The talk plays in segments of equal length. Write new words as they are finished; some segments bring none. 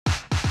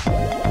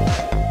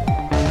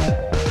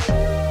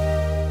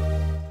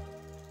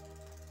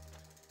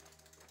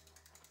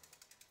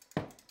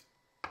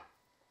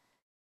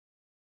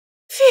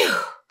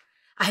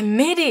I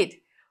made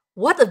it!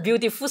 What a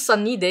beautiful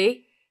sunny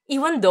day,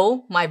 even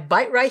though my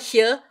bike ride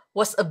here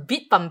was a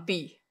bit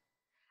bumpy.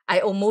 I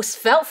almost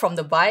fell from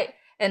the bike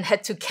and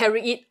had to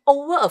carry it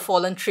over a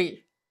fallen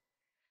tree.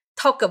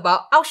 Talk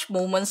about ouch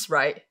moments,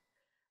 right?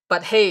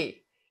 But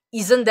hey,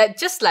 isn't that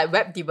just like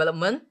web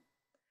development?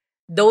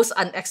 Those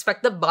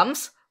unexpected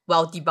bumps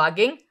while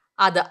debugging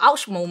are the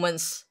ouch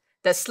moments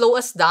that slow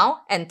us down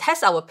and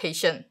test our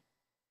patience.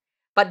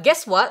 But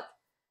guess what?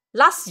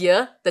 Last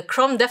year, the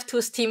Chrome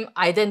DevTools team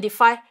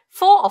identified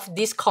 4 of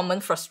these common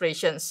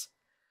frustrations.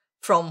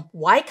 From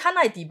why can't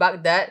I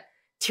debug that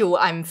to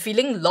I'm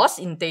feeling lost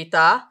in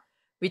data,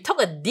 we took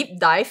a deep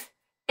dive,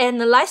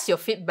 analyzed your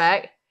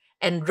feedback,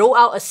 and roll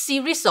out a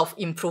series of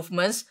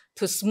improvements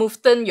to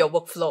smoothen your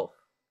workflow.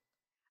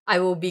 I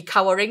will be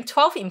covering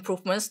 12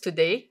 improvements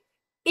today.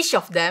 Each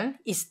of them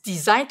is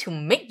designed to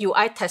make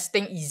UI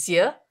testing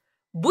easier,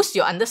 boost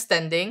your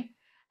understanding,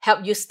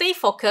 help you stay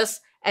focused,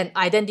 and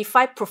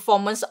identify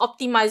performance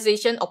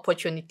optimization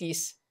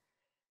opportunities.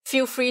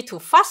 Feel free to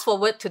fast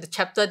forward to the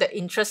chapter that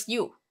interests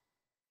you.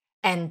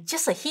 And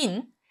just a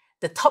hint,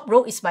 the top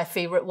row is my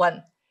favorite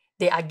one.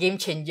 They are game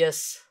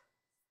changers.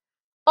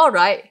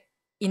 Alright,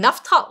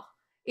 enough talk.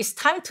 It's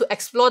time to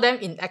explore them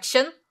in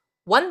action,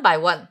 one by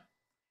one.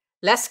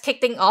 Let's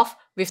kick things off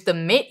with the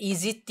Made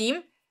Easy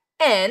theme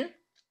and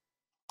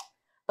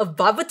a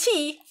bubble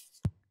tea.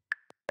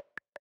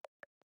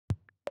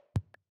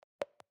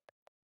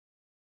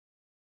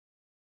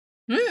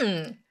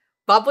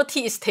 Bubble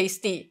tea is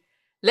tasty.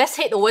 Let's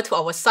head over to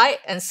our site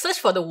and search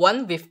for the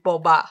one with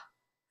boba.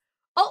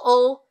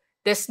 Uh-oh,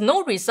 there's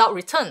no result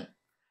returned.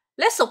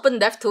 Let's open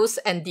DevTools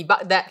and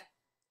debug that.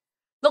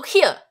 Look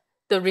here,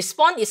 the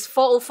response is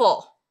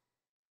 404.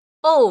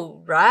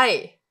 Oh,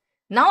 right.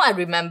 Now I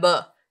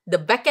remember, the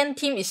backend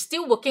team is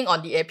still working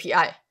on the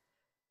API.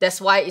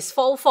 That's why it's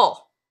 404.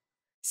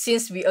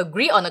 Since we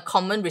agree on a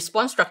common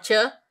response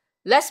structure,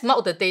 let's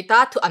mark the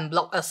data to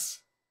unblock us.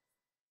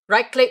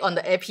 Right-click on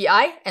the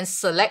API and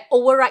select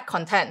Overwrite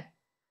Content.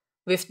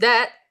 With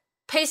that,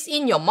 paste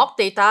in your mock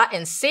data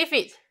and save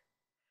it.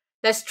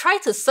 Let's try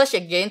to search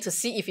again to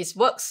see if it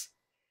works.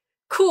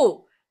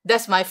 Cool,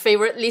 that's my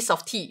favorite list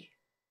of tea.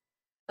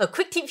 A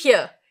quick tip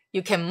here,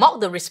 you can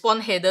mock the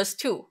response headers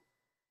too.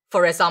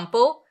 For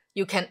example,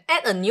 you can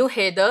add a new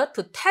header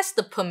to test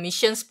the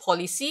permissions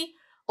policy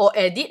or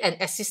edit an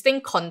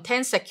existing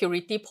content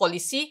security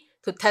policy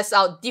to test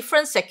out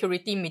different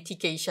security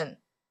mitigation.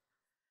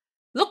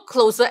 Look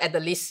closer at the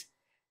list.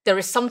 There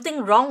is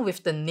something wrong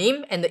with the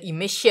name and the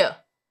image here.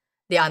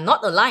 They are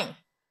not aligned.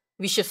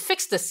 We should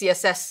fix the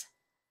CSS.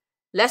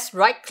 Let's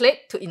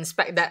right-click to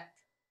inspect that.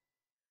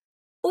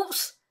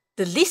 Oops,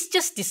 the list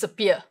just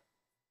disappeared.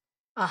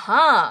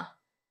 Aha,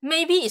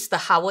 maybe it's the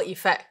hover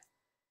effect.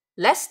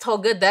 Let's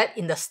toggle that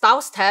in the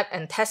Styles tab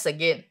and test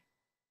again.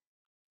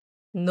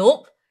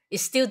 Nope, it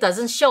still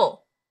doesn't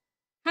show.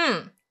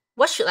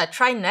 What should I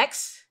try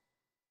next?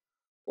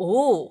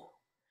 Oh,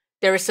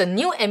 there is a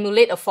new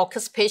Emulate a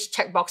Focus Page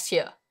checkbox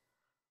here.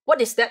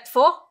 What is that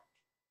for?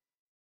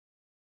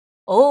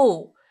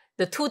 Oh,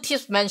 the 2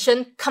 tips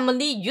mentioned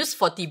commonly used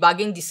for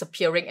debugging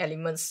disappearing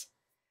elements.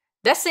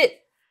 That's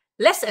it.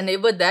 Let's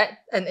enable that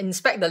and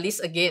inspect the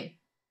list again.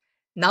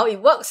 Now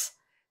it works.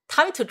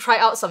 Time to try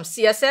out some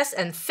CSS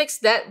and fix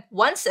that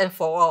once and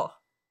for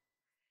all.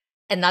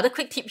 Another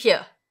quick tip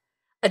here.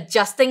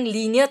 Adjusting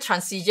linear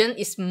transition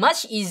is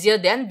much easier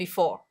than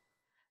before.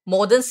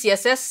 Modern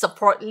CSS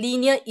support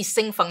linear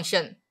async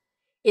function.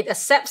 It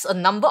accepts a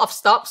number of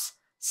stops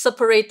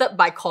separated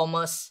by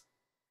commas.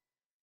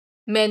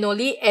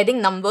 Manually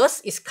adding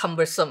numbers is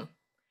cumbersome.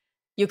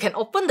 You can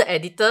open the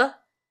editor,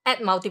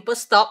 add multiple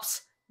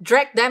stops,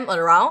 drag them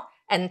around,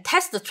 and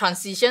test the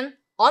transition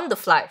on the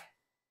fly.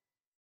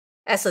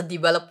 As a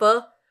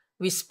developer,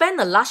 we spend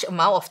a large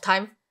amount of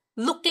time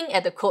looking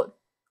at the code.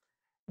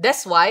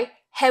 That's why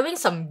having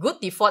some good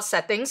default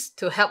settings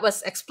to help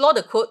us explore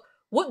the code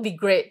would be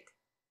great.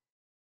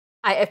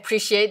 I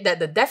appreciate that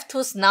the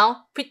DevTools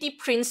now pretty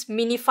prints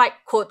minified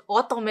code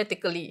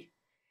automatically.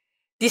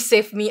 This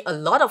saved me a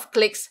lot of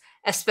clicks,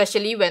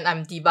 especially when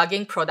I'm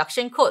debugging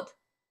production code.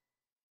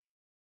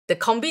 The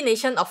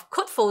combination of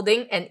code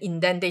folding and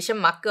indentation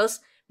markers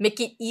make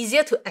it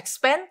easier to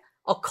expand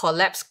or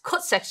collapse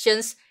code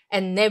sections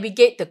and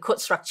navigate the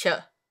code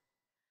structure.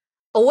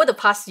 Over the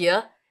past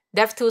year,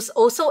 DevTools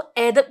also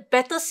added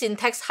better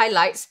syntax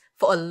highlights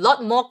for a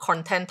lot more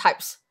content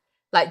types,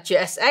 like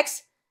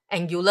JSX,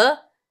 Angular,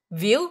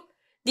 Vue,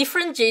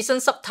 different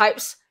JSON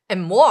subtypes,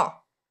 and more.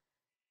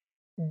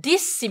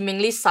 These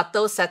seemingly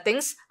subtle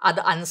settings are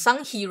the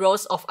unsung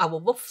heroes of our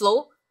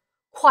workflow,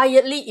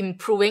 quietly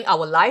improving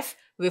our life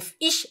with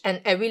each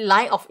and every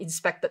line of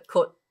inspected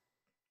code.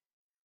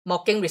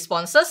 Mocking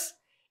responses,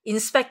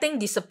 inspecting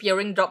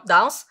disappearing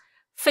dropdowns,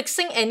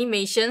 fixing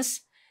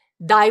animations,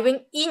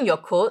 diving in your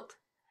code,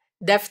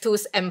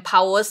 DevTools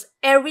empowers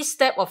every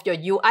step of your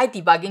UI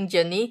debugging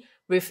journey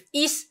with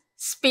ease,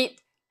 speed,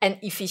 and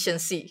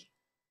efficiency.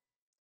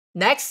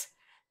 Next,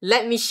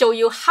 let me show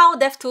you how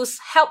DevTools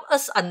help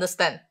us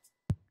understand.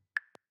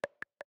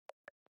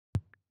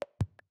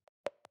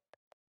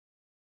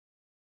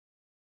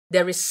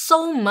 There is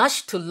so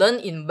much to learn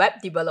in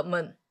web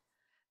development.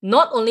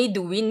 Not only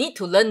do we need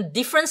to learn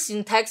different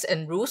syntax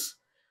and rules,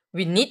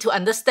 we need to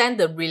understand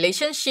the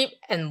relationship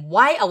and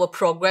why our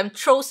program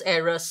throws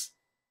errors.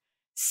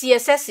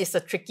 CSS is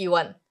a tricky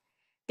one.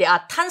 There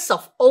are tons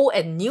of old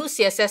and new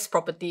CSS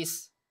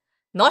properties.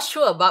 Not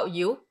sure about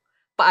you,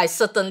 but I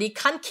certainly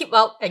can't keep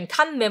up and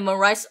can't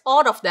memorize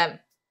all of them.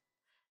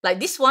 Like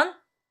this one,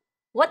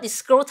 what is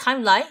scroll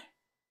timeline?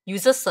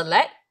 User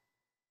select?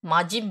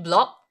 Margin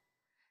block?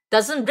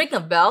 Doesn't ring a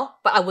bell,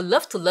 but I would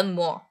love to learn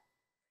more.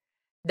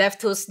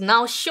 DevTools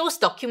now shows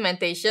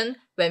documentation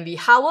when we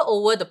hover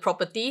over the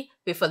property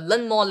with a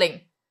Learn More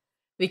link.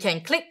 We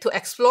can click to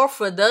explore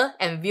further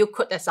and view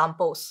code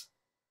examples.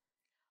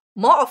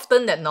 More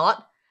often than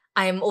not,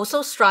 I am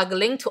also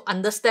struggling to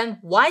understand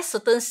why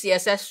certain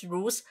CSS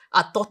rules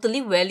are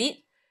totally valid,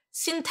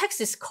 syntax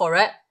is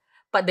correct,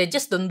 but they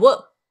just don't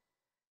work.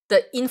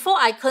 The info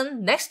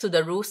icon next to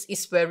the rules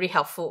is very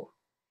helpful.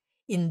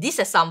 In this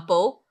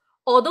example,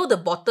 although the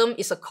bottom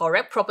is a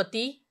correct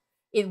property,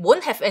 it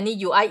won't have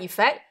any UI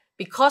effect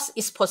because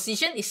its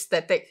position is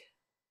static.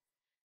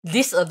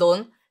 This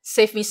alone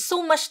saves me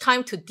so much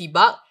time to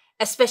debug,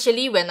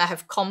 especially when I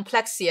have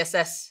complex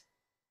CSS.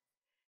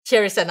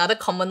 Here is another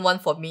common one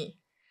for me.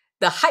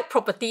 The height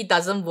property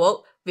doesn't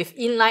work with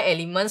inline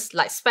elements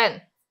like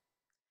span.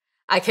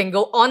 I can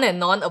go on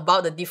and on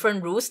about the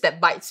different rules that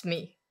bites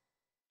me.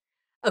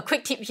 A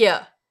quick tip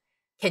here.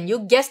 Can you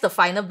guess the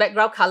final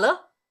background color?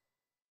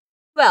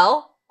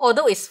 Well,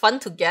 although it's fun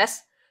to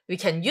guess, we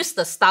can use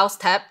the Styles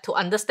tab to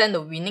understand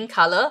the winning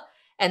color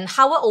and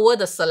hover over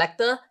the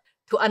selector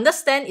to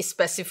understand its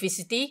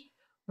specificity,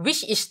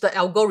 which is the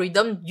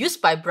algorithm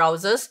used by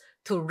browsers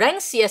to rank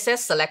CSS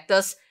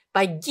selectors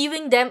by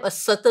giving them a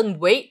certain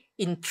weight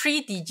in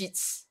 3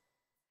 digits.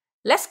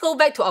 Let's go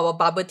back to our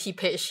bubble tea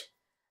page.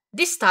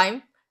 This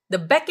time, the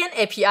backend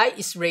API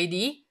is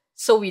ready,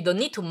 so we don't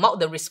need to mock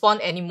the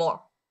response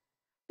anymore.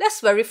 Let's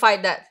verify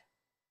that.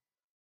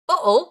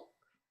 Uh-oh,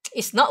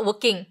 it's not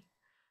working.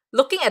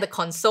 Looking at the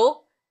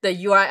console, the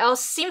URL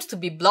seems to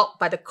be blocked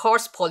by the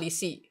CORS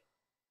policy.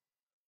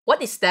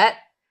 What is that,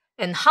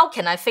 and how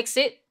can I fix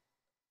it?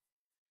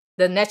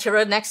 The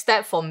natural next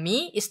step for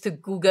me is to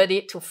Google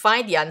it to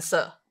find the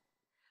answer.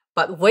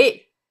 But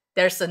wait,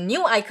 there's a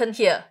new icon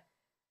here.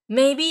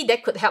 Maybe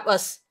that could help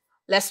us.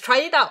 Let's try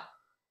it out.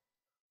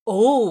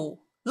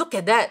 Oh, look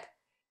at that.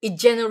 It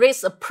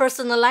generates a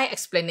personalized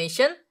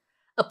explanation,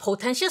 a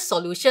potential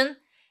solution,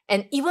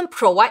 and even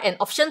provide an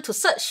option to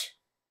search.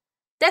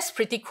 That's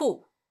pretty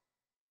cool.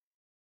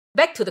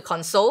 Back to the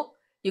console,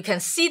 you can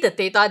see the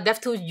data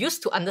DevTools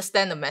used to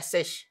understand the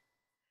message.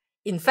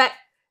 In fact,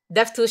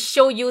 DevTools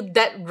show you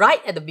that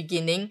right at the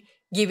beginning,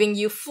 giving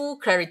you full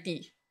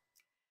clarity.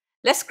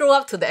 Let's scroll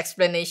up to the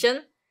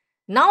explanation.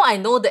 Now I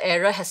know the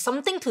error has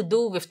something to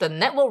do with the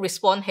network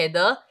response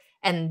header,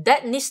 and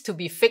that needs to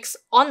be fixed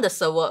on the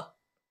server.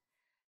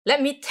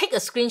 Let me take a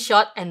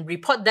screenshot and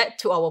report that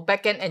to our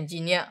backend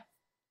engineer.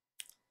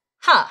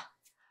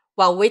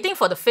 While waiting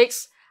for the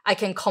fix, I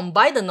can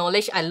combine the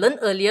knowledge I learned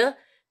earlier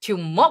to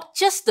mock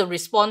just the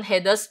response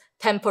headers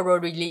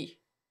temporarily.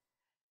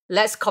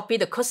 Let's copy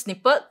the code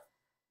snippet,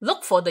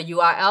 look for the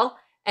URL,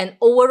 and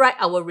overwrite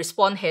our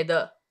response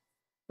header.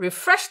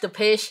 Refresh the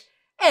page,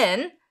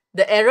 and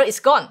the error is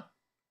gone.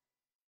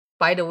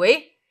 By the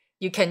way,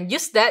 you can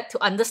use that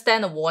to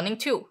understand a warning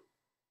too.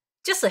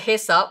 Just a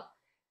heads up,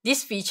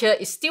 this feature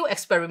is still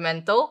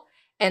experimental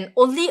and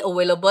only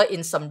available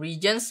in some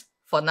regions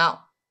for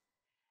now.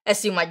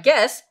 As you might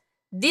guess,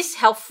 these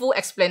helpful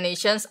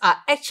explanations are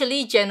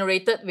actually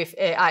generated with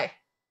AI.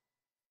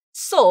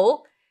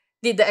 So,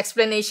 did the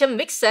explanation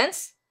make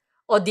sense?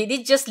 Or did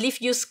it just leave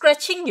you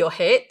scratching your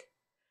head?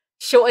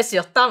 Show us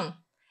your thumb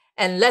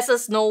and let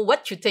us know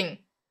what you think.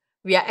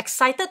 We are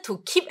excited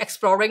to keep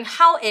exploring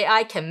how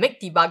AI can make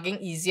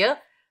debugging easier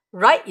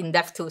right in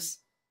DevTools.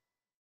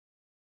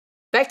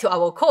 Back to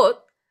our code,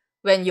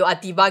 when you are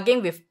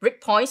debugging with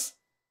breakpoints,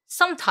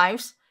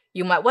 sometimes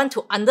you might want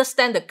to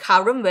understand the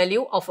current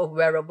value of a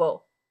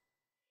variable.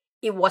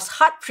 It was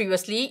hard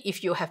previously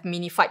if you have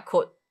minified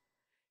code.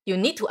 You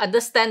need to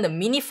understand the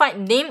minified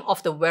name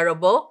of the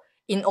variable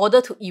in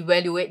order to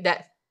evaluate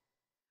that.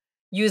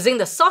 Using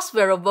the source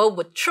variable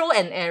would throw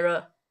an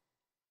error.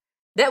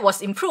 That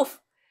was improved.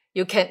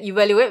 You can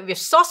evaluate with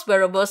source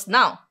variables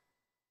now.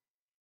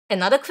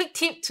 Another quick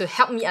tip to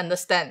help me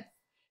understand.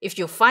 If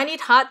you find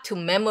it hard to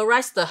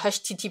memorize the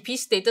HTTP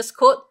status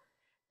code,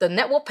 the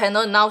network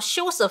panel now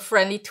shows a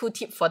friendly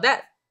tooltip for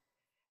that.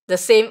 The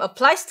same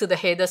applies to the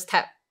headers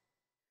tab.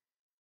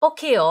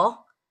 Okay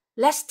all,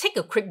 let's take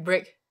a quick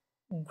break.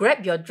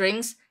 Grab your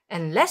drinks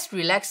and let's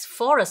relax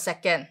for a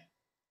second.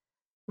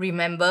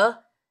 Remember,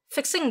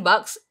 fixing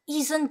bugs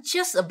isn't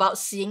just about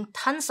seeing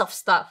tons of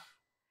stuff.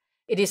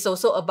 It is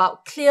also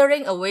about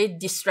clearing away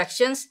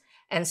distractions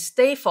and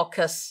stay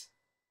focused.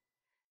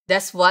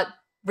 That's what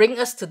brings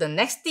us to the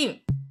next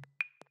theme.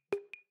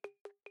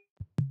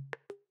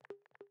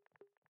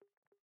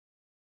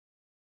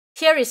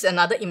 Here is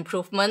another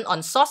improvement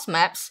on source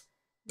maps.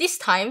 This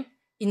time,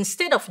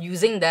 instead of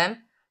using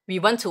them, we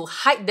want to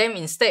hide them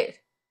instead.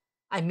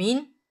 I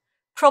mean,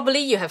 probably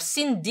you have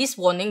seen this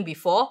warning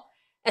before,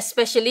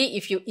 especially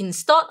if you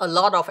install a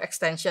lot of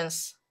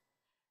extensions.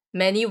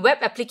 Many web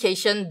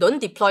applications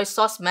don't deploy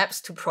source maps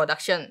to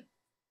production.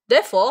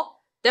 Therefore,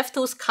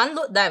 DevTools can't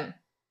load them.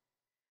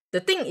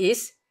 The thing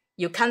is,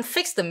 you can't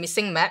fix the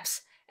missing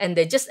maps and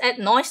they just add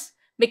noise,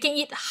 making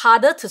it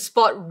harder to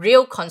spot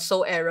real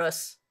console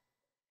errors.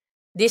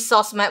 These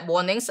source map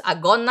warnings are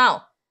gone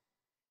now.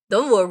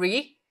 Don't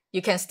worry,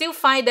 you can still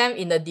find them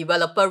in the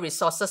Developer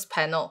Resources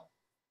panel.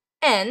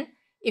 And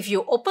if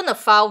you open a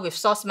file with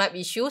source map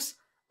issues,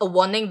 a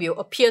warning will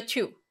appear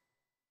too.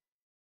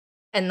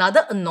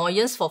 Another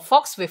annoyance for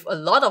folks with a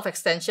lot of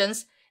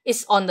extensions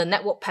is on the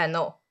network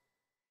panel.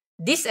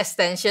 These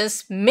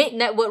extensions make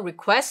network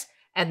requests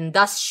and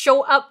thus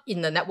show up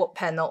in the network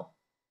panel.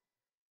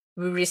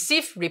 We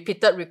receive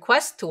repeated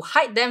requests to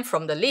hide them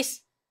from the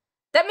list.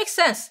 That makes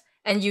sense,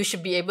 and you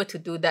should be able to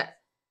do that.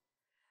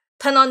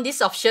 Turn on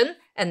this option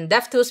and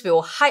DevTools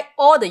will hide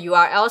all the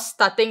URLs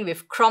starting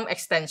with Chrome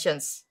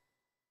extensions.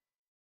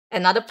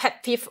 Another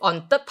pet peeve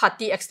on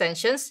third-party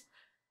extensions: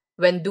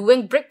 when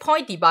doing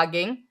breakpoint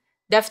debugging,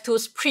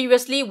 DevTools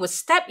previously would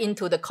step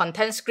into the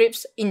content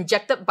scripts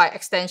injected by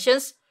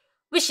extensions,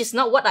 which is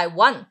not what I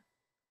want.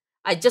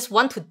 I just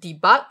want to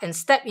debug and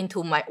step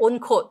into my own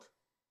code.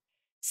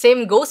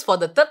 Same goes for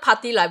the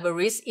third-party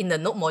libraries in the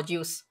node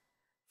modules.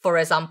 For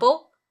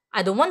example,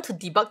 I don't want to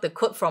debug the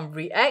code from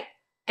React,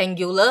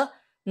 Angular,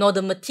 nor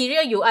the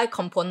Material UI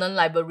component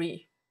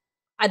library.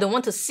 I don't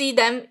want to see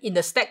them in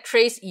the stack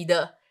trace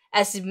either,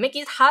 as it makes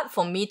it hard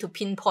for me to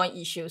pinpoint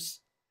issues.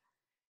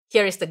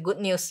 Here is the good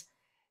news.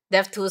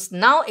 DevTools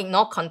now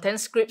ignore content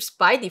scripts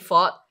by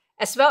default,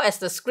 as well as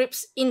the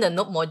scripts in the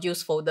node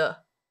modules folder.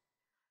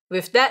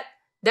 With that,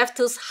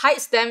 DevTools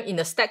hides them in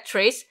the stack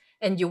trace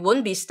and you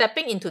won't be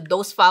stepping into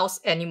those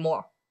files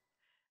anymore.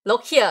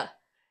 Look here,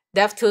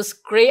 DevTools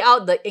gray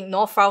out the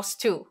ignore files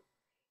too.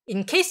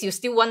 In case you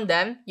still want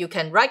them, you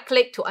can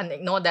right-click to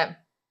unignore them.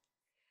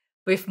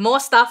 With more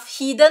stuff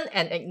hidden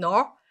and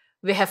ignored,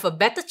 we have a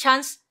better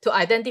chance to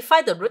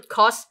identify the root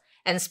cause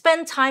and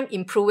spend time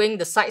improving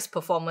the site's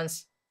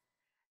performance.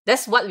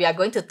 That's what we are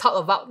going to talk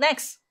about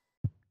next.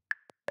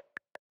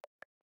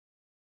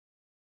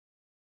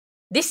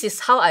 This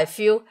is how I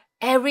feel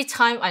every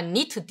time I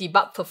need to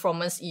debug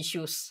performance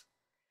issues.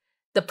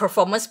 The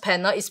performance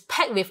panel is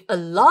packed with a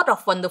lot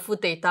of wonderful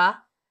data,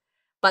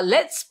 but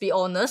let's be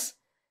honest,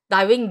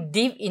 diving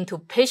deep into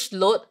page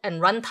load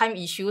and runtime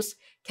issues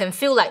can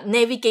feel like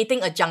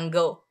navigating a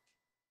jungle.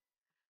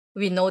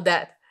 We know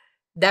that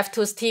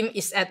DevTools team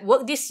is at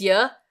work this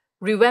year,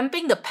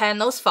 revamping the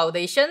panel's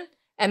foundation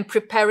and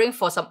preparing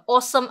for some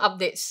awesome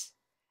updates.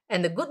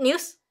 And the good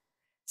news?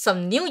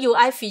 Some new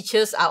UI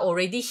features are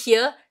already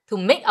here to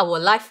make our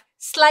life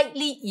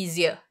slightly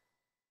easier.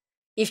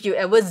 If you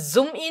ever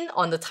zoom in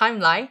on the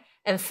timeline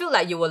and feel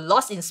like you were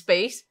lost in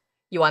space,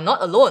 you are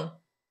not alone.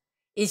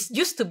 It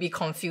used to be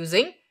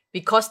confusing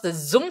because the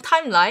zoom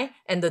timeline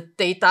and the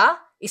data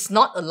is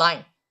not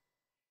aligned.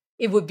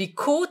 It would be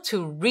cool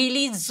to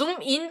really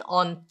zoom in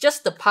on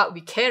just the part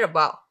we care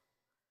about.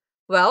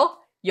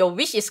 Well, your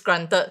wish is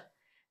granted.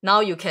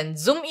 Now you can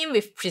zoom in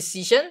with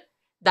precision,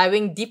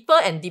 diving deeper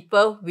and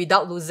deeper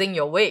without losing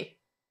your way.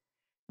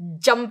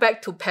 Jump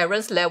back to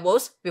parents'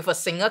 levels with a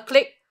single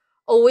click,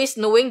 always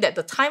knowing that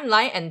the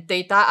timeline and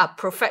data are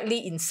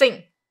perfectly in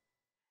sync.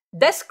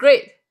 That's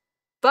great,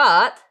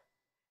 but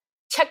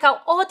check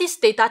out all these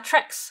data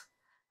tracks.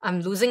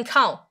 I'm losing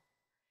count.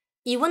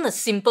 Even a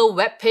simple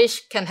web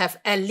page can have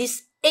at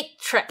least 8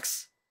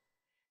 tracks.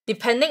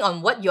 Depending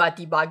on what you are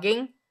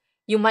debugging,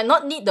 you might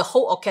not need the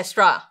whole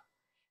orchestra.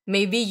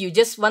 Maybe you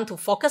just want to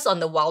focus on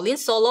the violin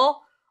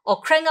solo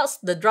or crank out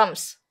the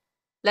drums.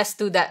 Let's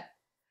do that.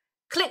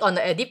 Click on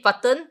the edit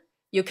button.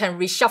 You can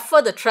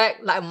reshuffle the track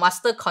like a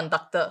master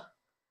conductor.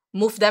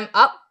 Move them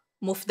up,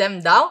 move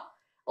them down,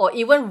 or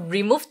even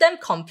remove them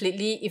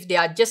completely if they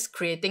are just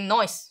creating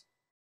noise.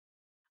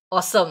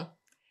 Awesome!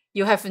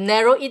 You have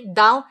narrowed it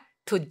down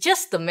to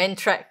just the main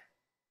track.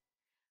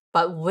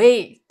 But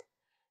wait,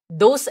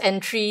 those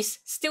entries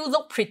still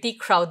look pretty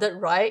crowded,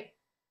 right?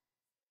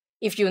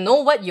 If you know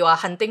what you are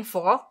hunting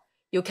for,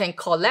 you can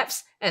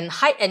collapse and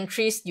hide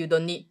entries you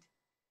don't need.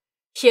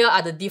 Here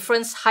are the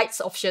different hides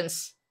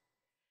options.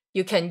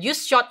 You can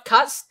use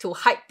shortcuts to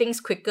hide things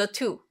quicker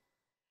too.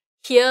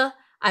 Here,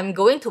 I'm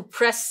going to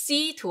press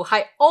C to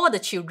hide all the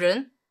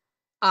children,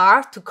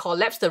 R to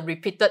collapse the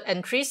repeated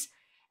entries,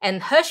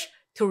 and H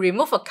to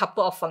remove a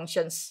couple of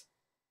functions.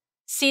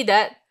 See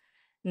that?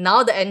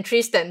 Now the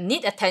entries that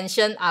need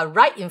attention are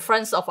right in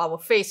front of our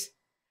face.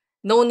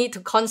 No need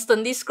to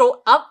constantly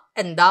scroll up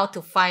and down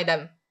to find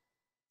them.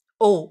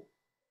 Oh,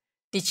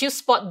 did you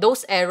spot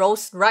those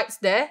arrows right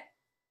there?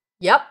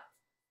 Yup,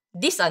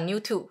 these are new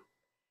too.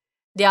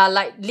 They are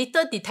like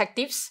little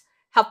detectives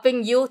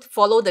helping you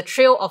follow the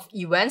trail of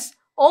events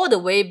all the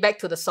way back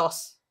to the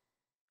source.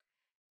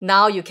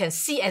 Now you can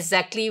see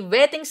exactly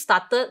where things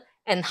started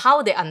and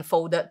how they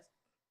unfolded.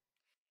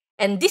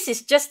 And this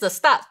is just the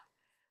start.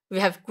 We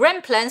have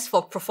grand plans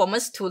for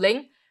performance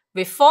tooling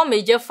with 4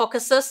 major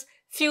focuses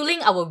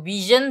fueling our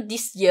vision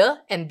this year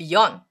and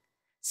beyond.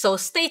 So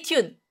stay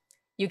tuned.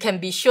 You can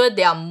be sure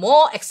there are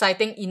more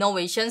exciting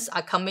innovations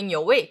are coming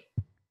your way.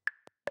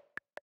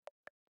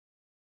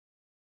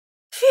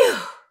 Phew!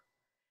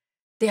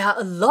 There are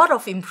a lot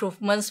of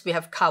improvements we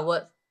have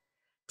covered.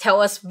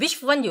 Tell us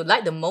which one you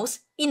like the most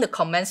in the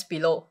comments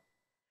below.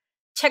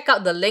 Check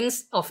out the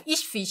links of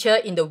each feature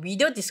in the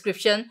video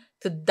description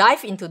to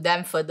dive into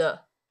them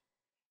further.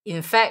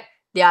 In fact,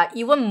 there are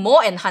even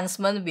more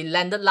enhancements we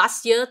landed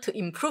last year to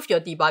improve your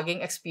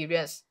debugging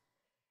experience.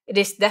 It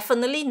is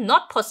definitely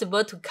not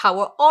possible to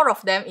cover all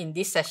of them in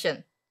this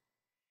session.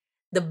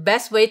 The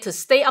best way to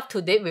stay up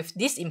to date with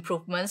these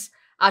improvements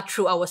are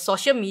through our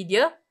social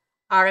media,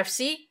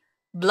 RFC,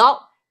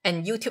 blog,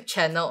 and YouTube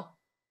channel.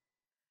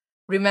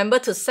 Remember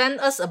to send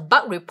us a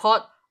bug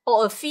report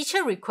or a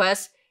feature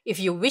request if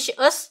you wish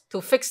us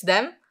to fix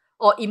them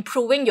or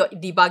improving your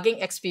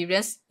debugging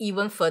experience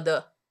even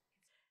further.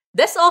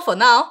 That's all for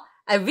now.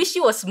 I wish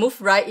you a smooth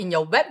ride in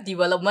your web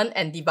development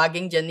and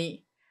debugging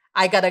journey.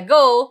 I gotta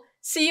go.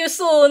 See you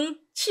soon.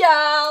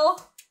 Ciao!